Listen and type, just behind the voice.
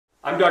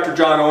I'm Dr.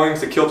 John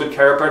Owings, a Kilted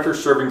chiropractor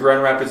serving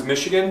Grand Rapids,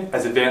 Michigan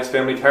as Advanced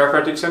Family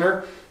Chiropractic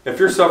Center. If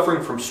you're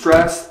suffering from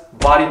stress,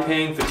 body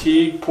pain,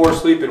 fatigue, poor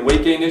sleep, and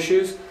weight gain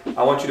issues,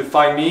 I want you to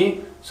find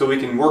me so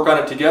we can work on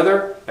it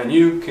together and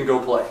you can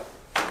go play.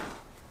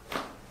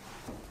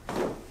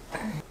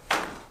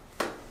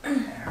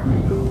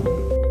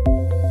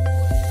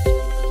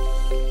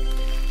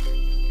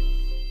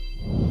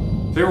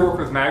 Today we're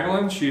working with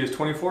Magdalene. She is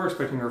 24,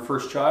 expecting her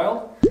first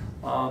child.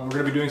 We're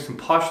going to be doing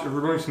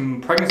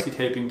some pregnancy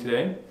taping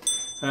today.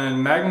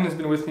 And Magdalene has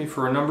been with me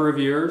for a number of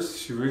years.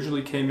 She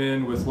originally came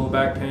in with low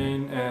back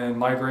pain and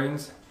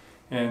migraines,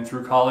 and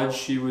through college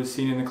she was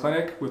seen in the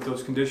clinic with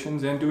those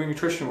conditions and doing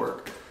nutrition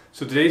work.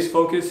 So today's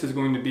focus is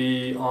going to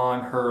be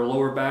on her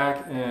lower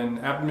back and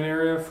abdomen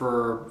area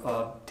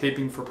for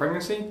taping for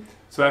pregnancy.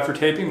 So after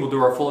taping we'll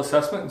do our full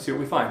assessment and see what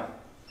we find.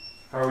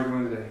 How are we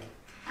doing today?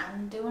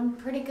 I'm doing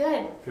pretty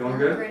good. Feeling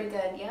good? Pretty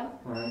good,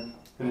 yep. Alright.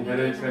 Any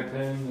headaches, neck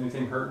pain,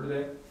 anything hurt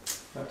today?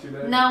 Not too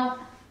bad? No.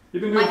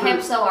 You've been My doing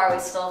hips though are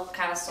always still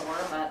kind of sore,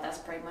 but that's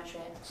pretty much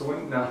it. So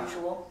when, now,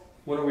 Usual.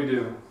 what do we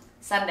do?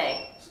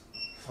 Sunday.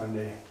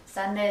 Sunday.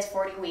 Sunday is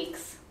 40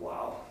 weeks.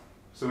 Wow.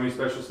 So any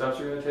special steps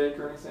you're going to take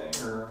or anything?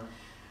 Or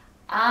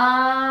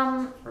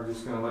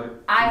just going to let it...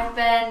 I've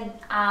been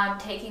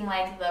taking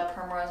like the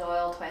primrose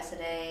oil twice a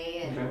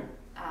day. And, okay.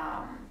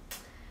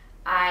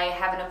 I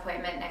have an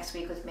appointment next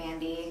week with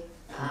Mandy.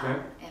 Okay.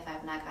 If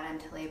I've not gone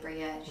into labor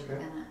yet, she's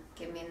gonna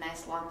give me a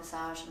nice long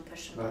massage and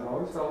push some That buttons.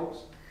 always helps.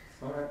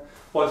 Alright.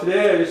 Well,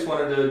 today I just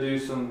wanted to do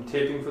some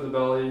taping for the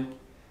belly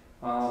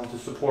to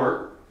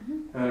support.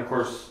 And then of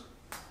course,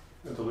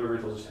 the delivery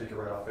they'll just take it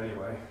right off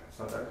anyway. It's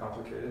not that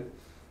complicated.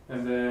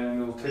 And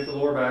then we'll take the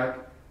lower back,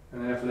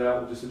 and then after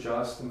that we'll just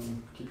adjust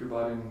and keep your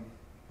body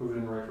moving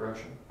in the right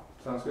direction.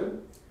 Sounds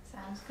good?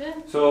 Sounds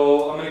good.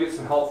 So I'm going to get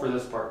some help for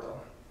this part though.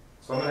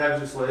 So I'm going to have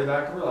you just lay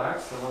back and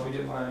relax, and let me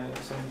get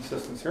some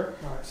assistance here.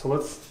 Alright, so I'm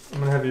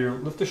going to have you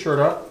lift the shirt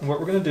up, and what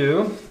we're going to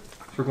do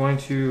is we're going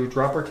to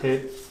drop our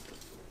tape.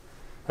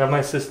 I have my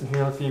assistant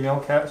here, a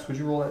female cat, so would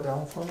you roll that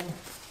down for me?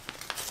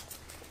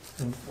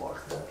 And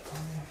block that for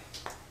me.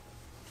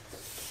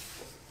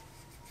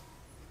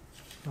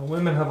 Now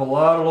women have a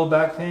lot of low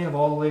back pain, of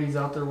all the ladies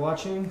out there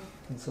watching,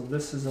 and so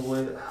this is a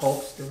way that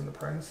helps during the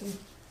pregnancy. Do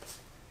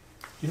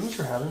you know what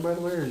you're having, by the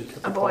way, or you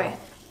kept a boy.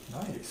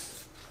 Nice.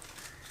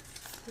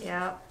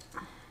 Yeah.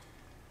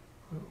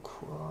 Go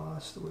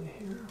across the way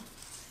here.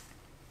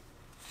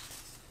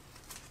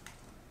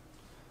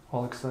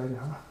 All excited,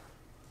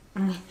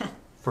 huh?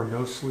 For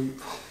no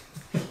sleep.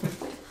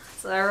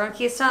 So everyone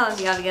keeps telling us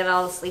you gotta get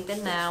all the sleep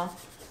in now.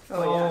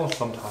 Oh, yeah.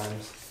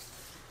 Sometimes.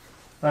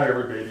 Not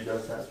every baby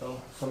does that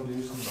though. Some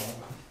do, some don't.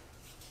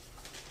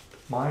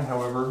 Mine,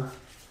 however,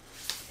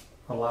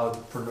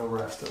 allowed for no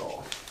rest at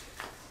all.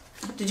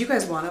 Did you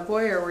guys want a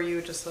boy, or were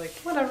you just like,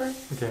 whatever?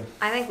 Okay.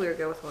 I think we were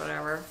good with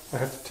whatever. I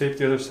have to tape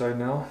the other side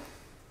now.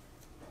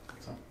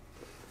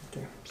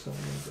 Okay, so I'm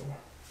going to go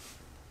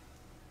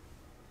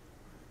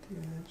the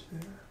edge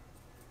there.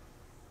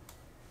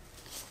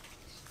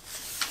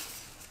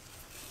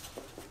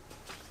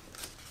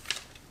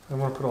 I don't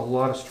want to put a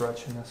lot of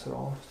stretch in this at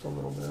all, just a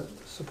little bit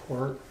to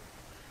support.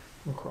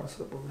 I'll cross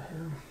it up over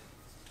here.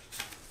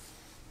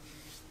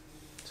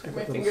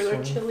 My fingers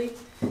are chilly.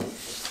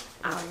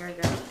 Oh, you're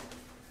good.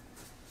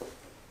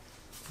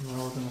 Now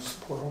we're going to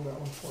support on that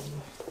one for me.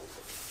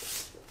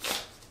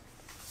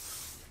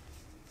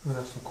 I'm going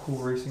to have some cool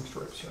racing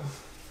stripes, yeah.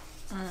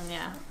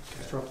 Yeah.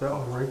 Just drop that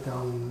one right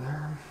down in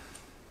there.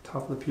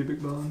 Top of the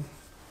pubic bone.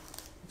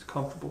 It's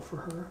comfortable for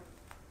her.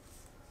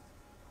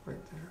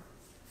 Right there.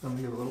 I'm going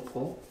to give it a little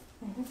pull.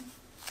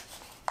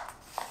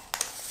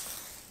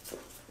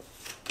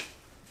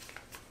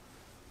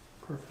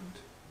 Perfect.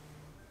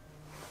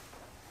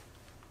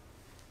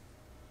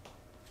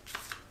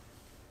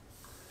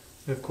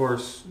 And of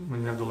course,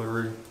 when you have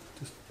delivery,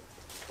 just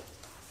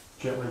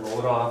gently roll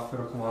it off.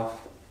 It'll come off.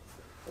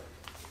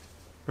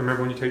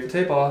 Remember, when you take the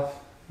tape off,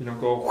 you don't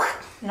go.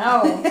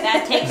 No,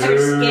 that takes your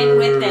skin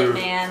with it,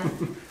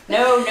 man.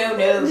 No. You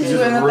just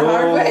went the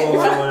hard way.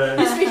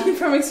 You're speaking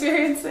from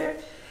experience there.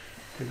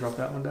 Okay, drop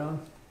that one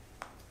down.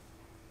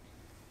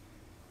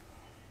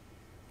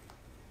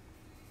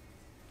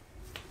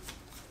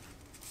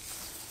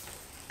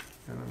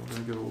 And then we're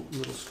going to give a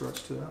little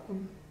stretch to that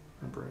one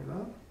and bring it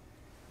up.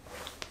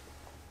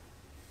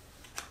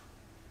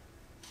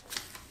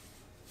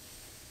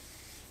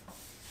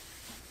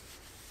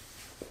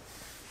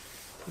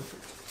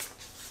 Perfect.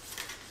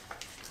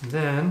 And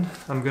then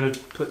I'm going to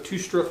put 2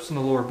 strips in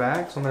the lower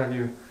back, so I'm going to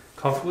have you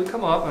comfortably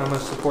come up, and I'm going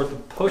to support the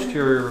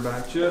posterior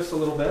back just a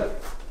little bit.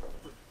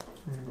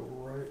 I'm going to go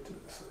right to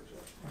this side.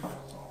 On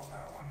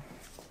that one.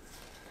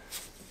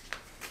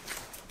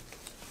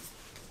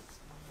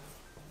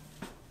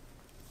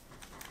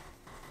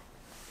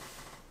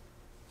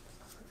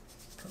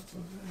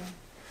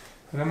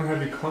 And I'm going to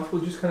have you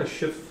comfortable, just kind of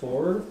shift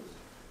forward.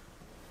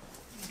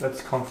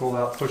 That's comfortable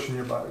without pushing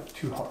your body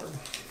too hard.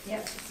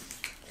 Yep.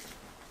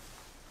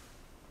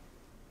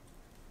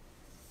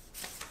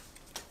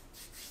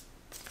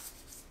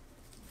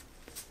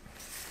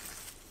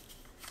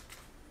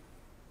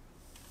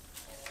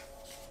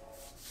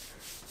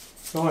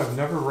 So I've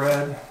never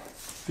read.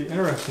 Be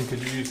interesting. Could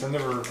you use? I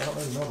don't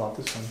really know about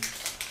this one.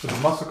 But the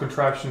muscle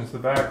contractions, the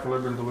back,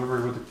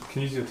 delivery with the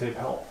kinesio tape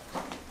help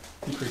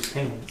decrease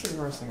pain. It's an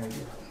interesting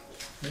idea.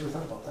 Never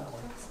thought about that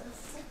one.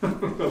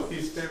 The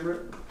least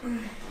favorite.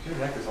 Your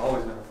neck has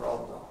always been a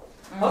problem though.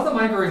 How's the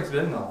migraines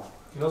been though?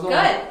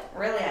 Good.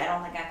 Really, I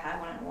don't think I've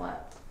had one in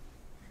what?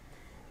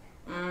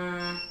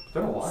 It's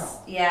been a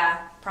while.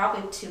 Yeah,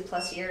 probably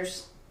 2+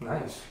 years.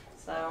 Nice.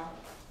 So.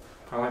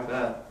 I like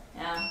that.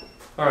 Yeah.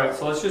 All right,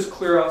 so let's just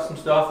clear out some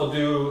stuff. We'll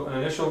do an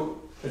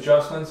initial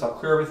adjustments. I'll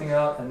clear everything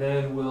out, and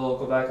then we'll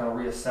go back and I'll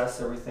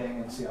reassess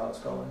everything and see how it's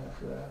going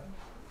after that.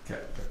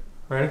 Okay.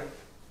 Ready?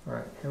 All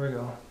right, here we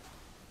go.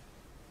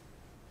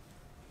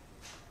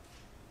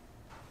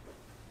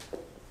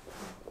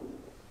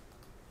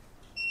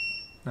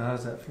 Now,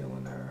 how's that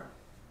feeling there?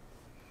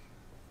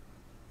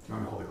 I'm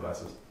gonna hold the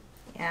glasses.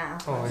 Yeah.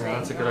 Oh, yeah,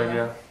 that's a good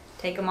idea.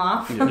 Take them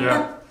off.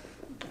 Yeah.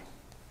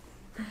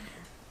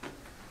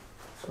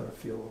 Sort of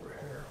feel over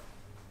here.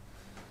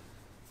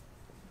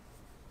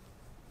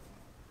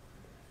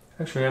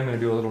 Actually, I'm going to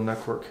do a little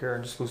neck work here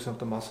and just loosen up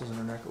the muscles in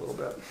her neck a little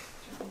bit.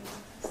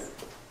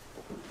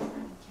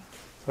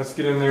 Let's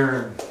get in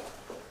there and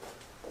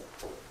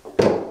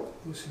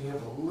loosen you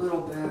up a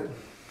little bit.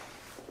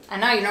 I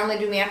know, you normally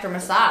do me after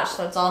massage,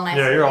 so it's all nice.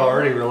 Yeah, you're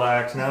already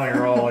relaxed. Now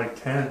you're all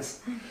like tense.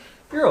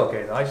 You're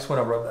okay though. I just want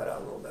to rub that out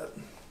a little bit.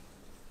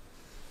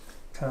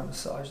 Kind of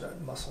massage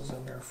that muscles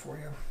in there for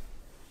you.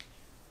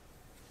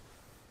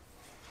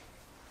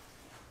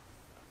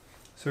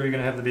 So are you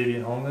going to have the baby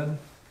at home then?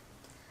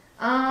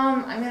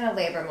 I'm gonna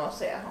labor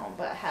mostly at home,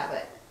 but have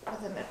it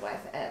with a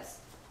midwife at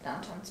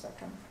Downtown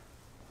Spectrum.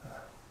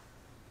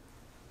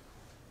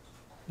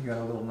 You got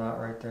a little knot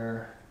right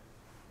there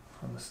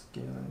on the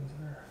scalings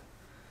there.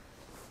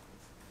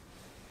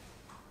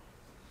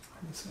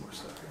 I need some more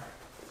stuff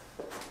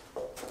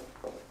here.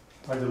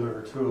 I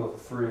deliver 2 of the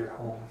 3 at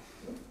home.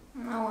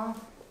 Oh well.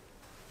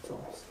 So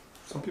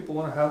some people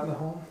want to have them at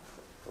home.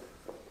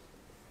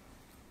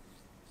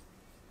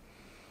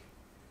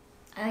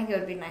 I think it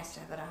would be nice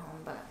to have it at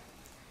home, but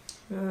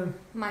Yeah.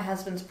 my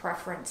husband's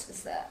preference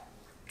is that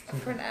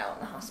for now in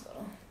the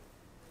hospital.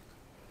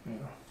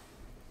 Yeah.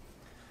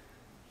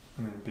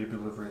 I mean, baby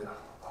delivery at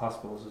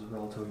hospitals is a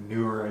relatively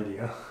newer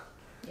idea.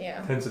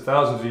 Yeah. Tens of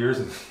thousands of years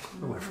and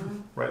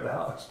right at the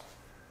house.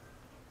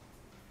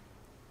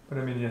 But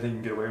I mean, I think you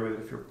can get away with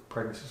it if your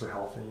pregnancies are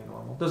healthy and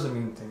normal. Doesn't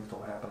mean things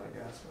don't happen, I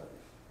guess, but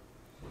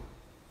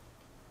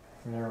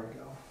there we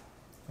go.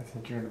 I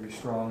think you're going to be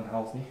strong and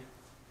healthy.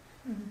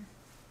 Mm-hmm.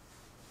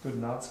 Good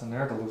knots in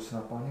there to loosen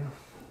up on you.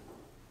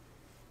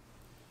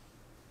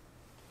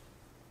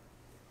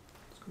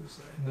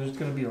 And there's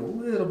going to be a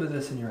little bit of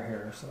this in your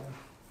hair, so.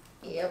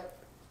 Yep.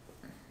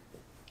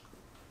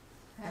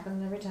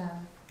 Happens every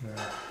time.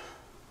 Yeah.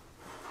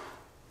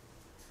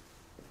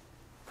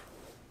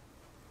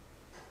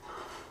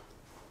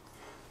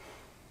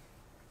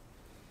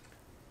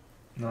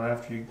 Now,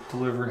 after you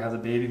deliver and have the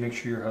baby, make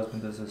sure your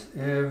husband does this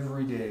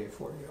every day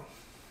for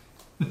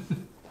you.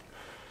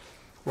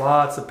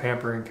 Lots of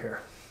pampering care.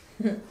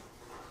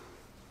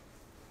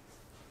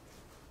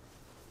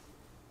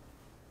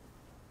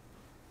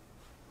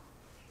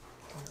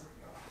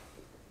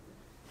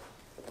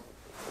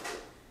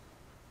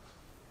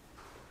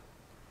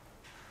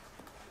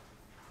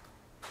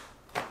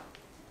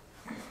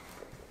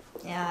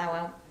 Yeah, I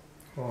went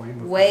Oh, you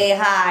moved way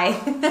high.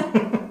 Let's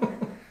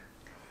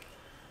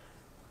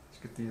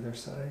get the other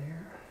side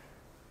here.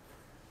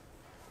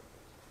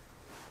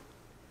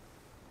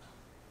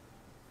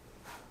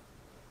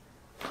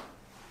 There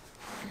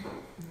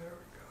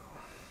we go.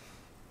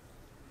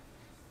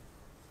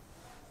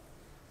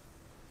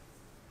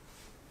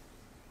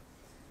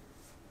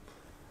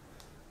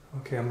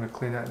 Okay, I'm going to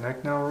clean that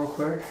neck now real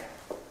quick.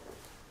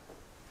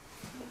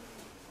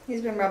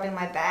 He's been rubbing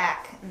my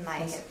back and my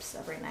hips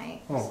every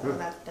night. Oh, so good.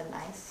 that's been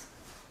nice.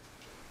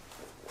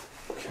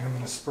 Okay, I'm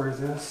going to spray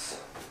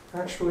this.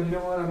 Actually, you know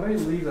what? I may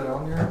leave that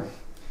on there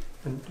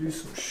and do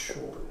some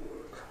shoulder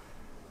work.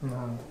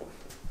 I'm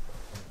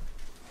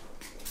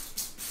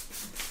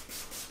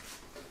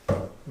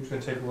just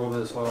going to take a little bit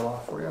of this oil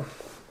off for you.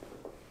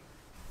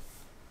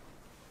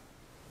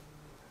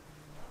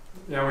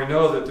 Yeah, we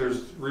know that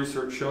there's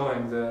research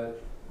showing that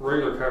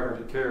regular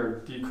chiropractic care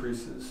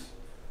decreases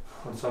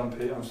on some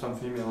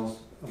females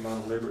the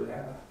amount of labor they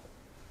have.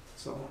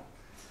 So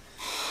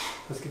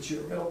let's get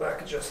your middle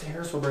back adjusted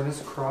here. So we'll bring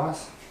this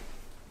across.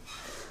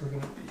 We're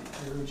going to be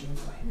very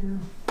gentle here.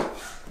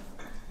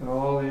 Get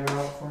all the air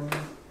out for me.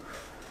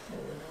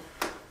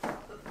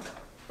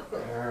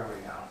 There we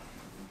go.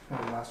 And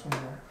the last one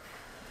there.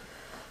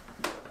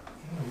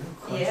 Oh, you're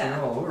crunching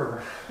Yeah. all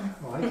over.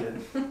 I like it.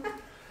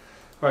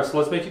 Alright, so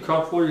let's make you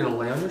comfortable. You're going to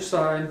lay on your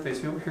side,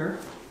 face me over here.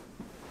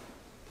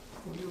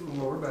 We'll do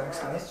the lower back I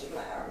side. always do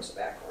my arms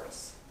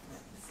backwards.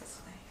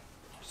 This way.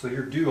 So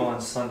you're due on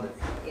Sunday.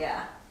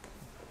 Yeah.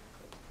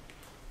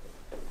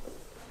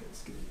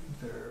 Let's get you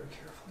very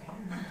carefully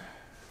here.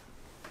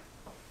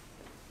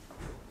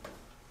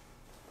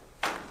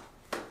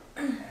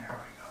 There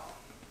we go.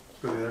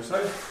 Go to the other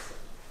side.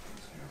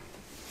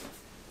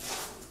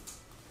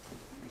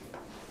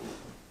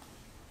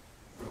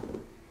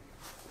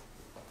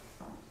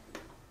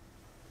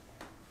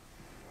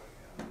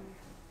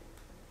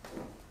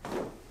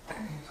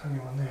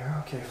 anyone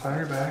there. Okay, flat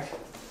your back.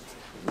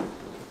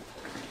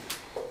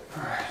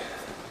 Alright,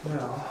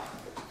 now,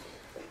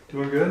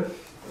 doing good?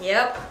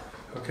 Yep.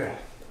 Okay.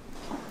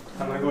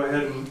 I'm going to go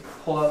ahead and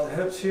pull out the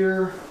hips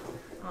here.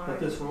 Let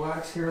this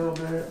relax here a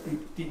little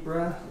bit. Deep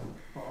breath.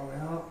 All the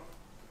way out.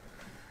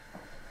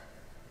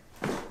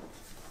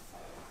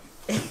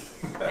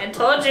 I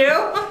told you.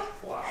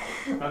 Wow,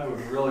 that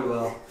moved really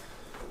well.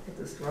 Let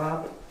this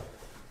drop.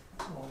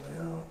 All the way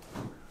out.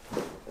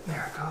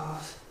 There it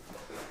goes.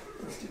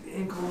 Let's do the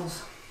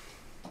ankles.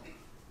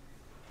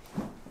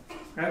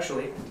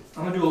 Actually,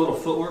 I'm going to do a little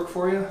footwork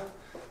for you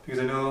because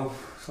I know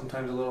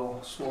sometimes a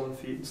little swollen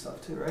feet and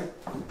stuff too, right?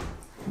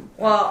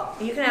 Well,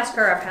 you can ask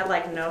her. I've had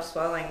like no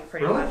swelling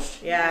pretty Really?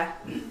 much. Yeah.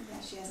 Yeah,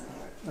 she hasn't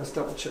ever. Let's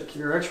double check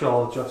here. Actually,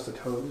 I'll adjust the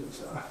toes and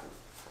stuff.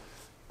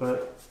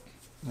 But,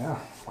 yeah,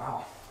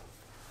 wow.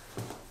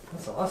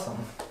 That's awesome.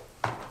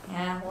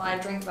 Yeah. Well, I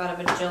drink about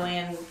a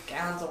bajillion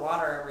gallons of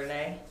water every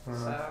day,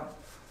 so.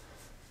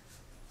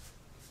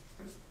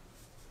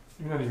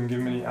 You're not even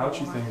giving me any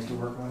ouchy things to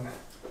work on.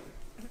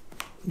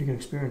 You can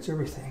experience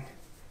everything.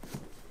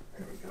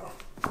 There we go.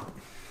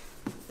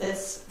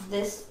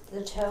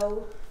 The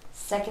toe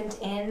second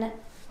in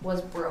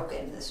was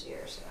broken this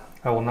year, so.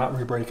 I will not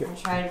re-break it. I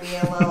try to be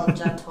a little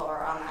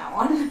gentler on that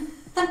one.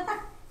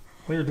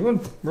 Well, you're doing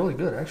really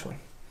good, actually.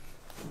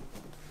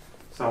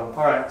 So,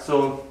 all right.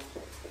 So,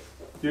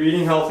 you're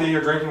eating healthy.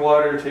 You're drinking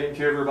water. You're taking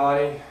care of your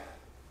body.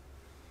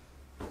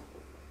 I'm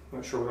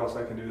not sure what else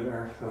I can do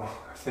there. So,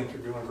 I think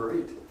you're doing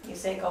great. You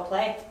say go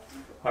play.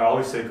 I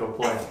always say go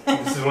play.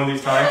 This is one of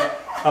these times.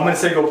 I'm going to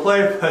say go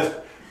play,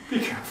 but be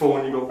careful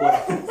when you go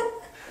play.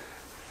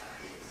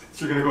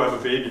 You're going to go have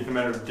a baby in a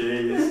matter of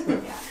days,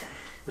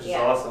 which is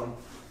awesome.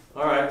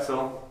 All right,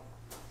 so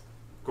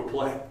go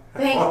play.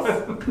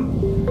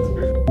 Thanks.